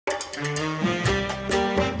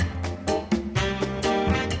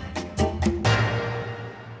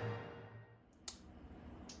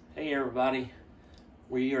everybody,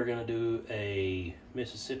 we are going to do a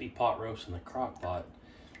Mississippi pot roast in the crock pot.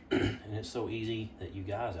 And it's so easy that you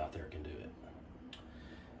guys out there can do it.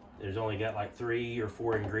 There's only got like 3 or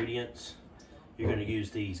 4 ingredients. You're going to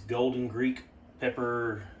use these golden Greek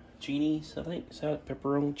pepperoncinis, I think. Is that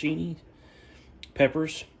pepperoncinis?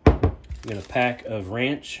 Peppers. I'm going to pack of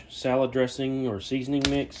ranch salad dressing or seasoning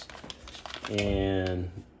mix.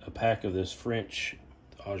 And a pack of this French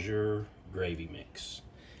au gravy mix.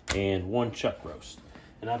 And 1 chuck roast.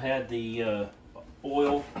 And I've had the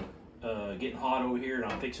oil getting hot over here,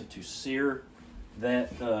 and I'm fixing to sear that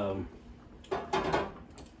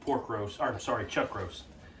chuck roast.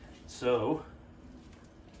 So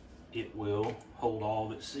it will hold all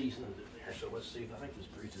of its seasonings in there. So let's see if I think this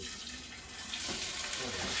grease is.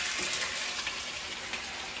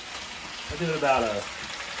 I do about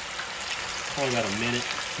probably about a minute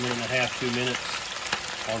and a half, 2 minutes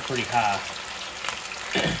on pretty high.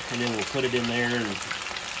 And then we'll put it in there and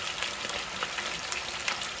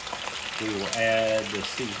we will add the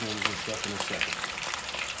seasonings and stuff in a second.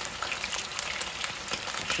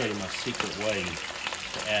 I'll show you my secret way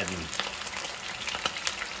to adding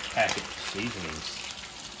packet seasonings.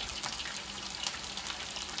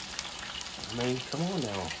 I mean, come on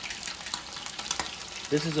now.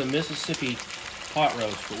 This is a Mississippi pot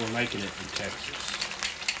roast, but we're making it in Texas.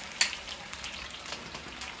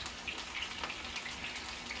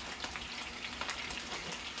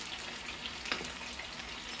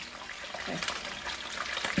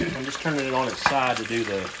 I'm just turning it on its side to do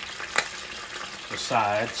the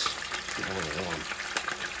sides. Get a little warm.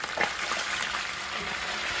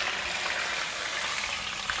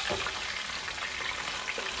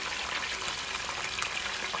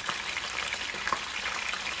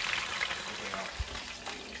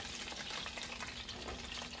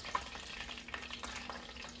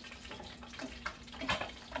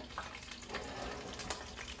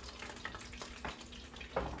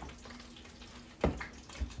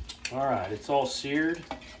 All right, it's all seared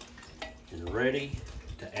and ready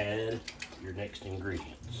to add your next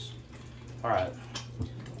ingredients. All right,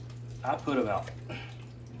 I put about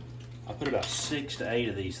 6 to 8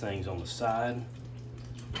 of these things on the side.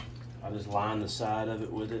 I just line the side of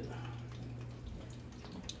it with it.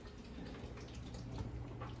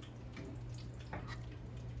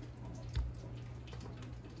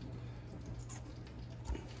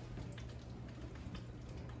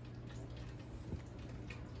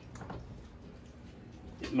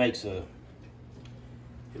 It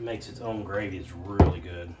makes its own gravy. It's really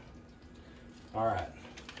good. All right,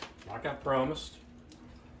 like I promised,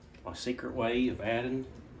 my secret way of adding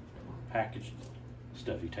packaged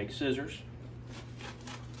stuff. You take scissors,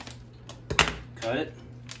 cut it,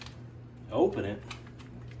 open it,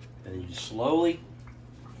 and then you just slowly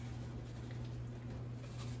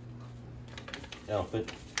dump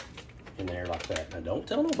it in there like that. Now don't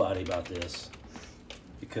tell nobody about this,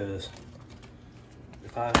 because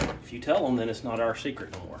if you tell them, then it's not our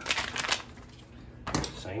secret no more.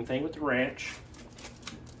 Same thing with the ranch.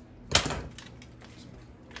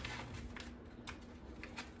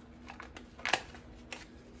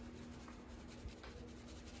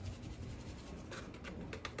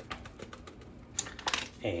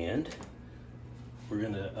 And we're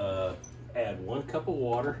gonna add 1 cup of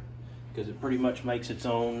water, because it pretty much makes its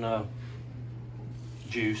own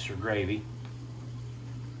juice or gravy.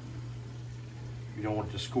 You don't want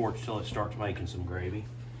it to scorch till it starts making some gravy.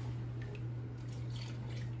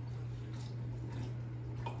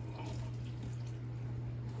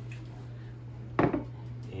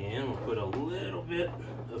 And we'll put a little bit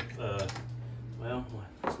of, well,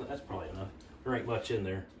 that's probably enough. There ain't much in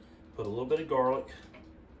there. Put a little bit of garlic.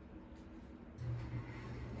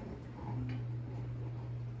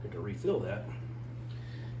 I can refill that.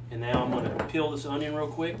 And now I'm gonna peel this onion real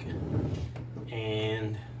quick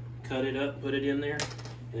and cut it up, put it in there,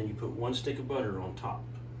 and then you put 1 stick of butter on top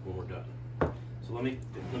when we're done. So let me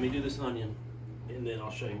do this onion, and then I'll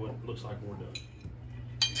show you what it looks like when we're done.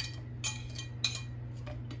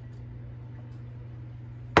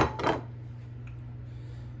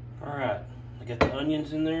 All right, I got the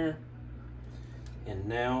onions in there, and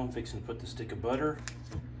now I'm fixing to put the stick of butter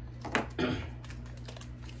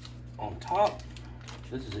on top.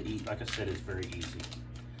 This is like I said, it's very easy,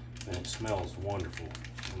 and it smells wonderful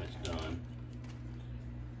when it's done.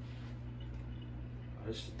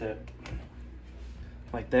 I just did that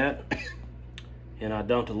like that, and I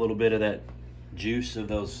dumped a little bit of that juice of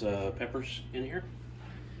those peppers in here.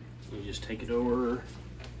 You just take it over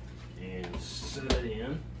and set it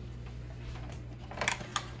in.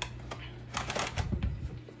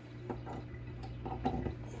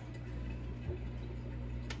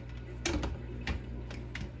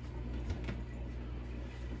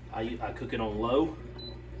 I cook it on low,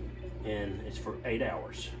 and it's for 8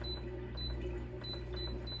 hours.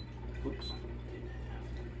 Oops.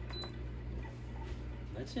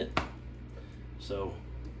 That's it. So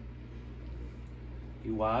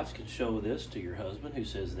you wives can show this to your husband who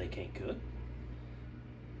says they can't cook,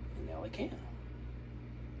 and now they can.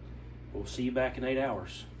 We'll see you back in 8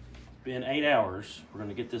 hours. It's been 8 hours. We're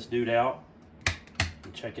gonna get this dude out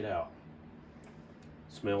and check it out.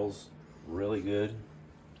 It smells really good.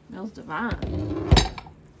 Smells divine.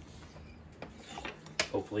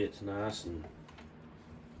 Hopefully it's nice and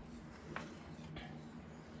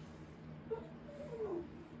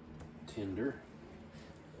tender.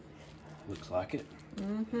 Looks like it.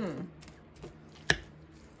 Mm-hmm.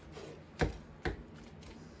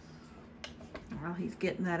 While he's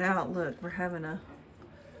getting that out, look, we're having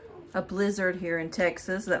a blizzard here in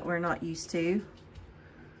Texas that we're not used to.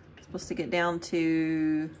 It's supposed to get down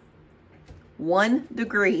to 1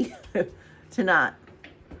 degree tonight.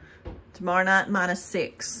 Tomorrow night,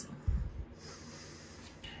 -6.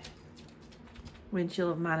 Wind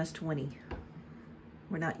chill of -20.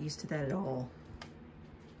 We're not used to that at all.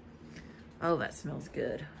 Oh, that smells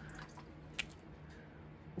good.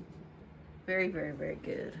 Very, very, very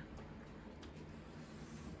good.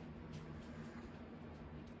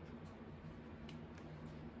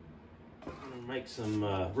 I'm gonna make some,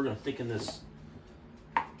 we're gonna thicken this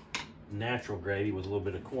natural gravy with a little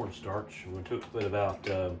bit of cornstarch. I'm gonna put about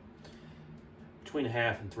between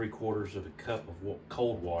 1/2 and 3/4 of a cup of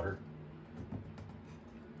cold water.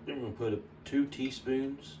 Then we're gonna put 2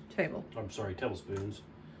 tablespoons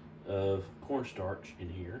of cornstarch in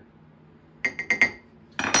here.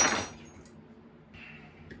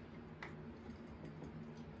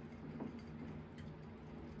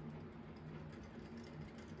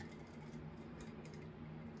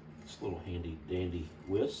 This little handy dandy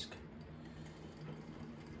whisk.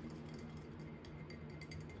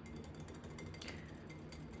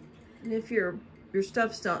 And if your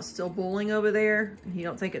stuff's not still boiling over there and you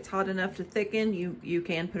don't think it's hot enough to thicken, you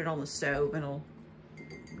can put it on the stove and it'll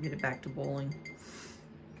get it back to boiling.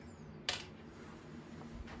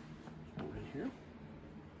 Over in here.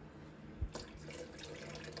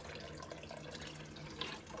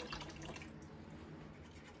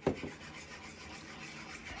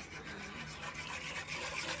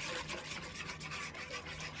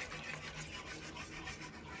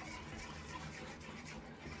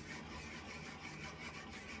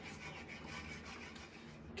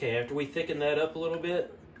 Okay, after we thicken that up a little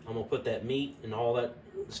bit, I'm gonna put that meat and all that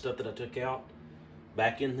stuff that I took out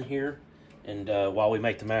back in here. And while we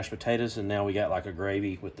make the mashed potatoes, and now we got like a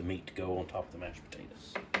gravy with the meat to go on top of the mashed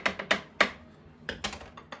potatoes.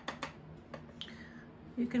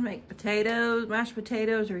 You can make potatoes, mashed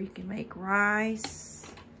potatoes, or you can make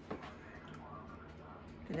rice.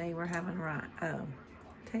 Today we're having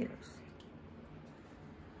potatoes.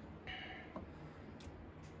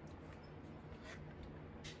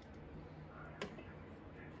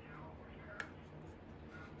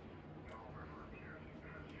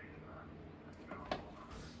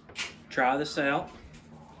 Try this out.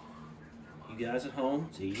 You guys at home,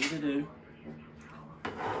 it's easy to do.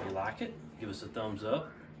 If you like it, give us a thumbs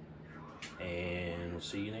up, and we'll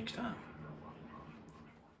see you next time.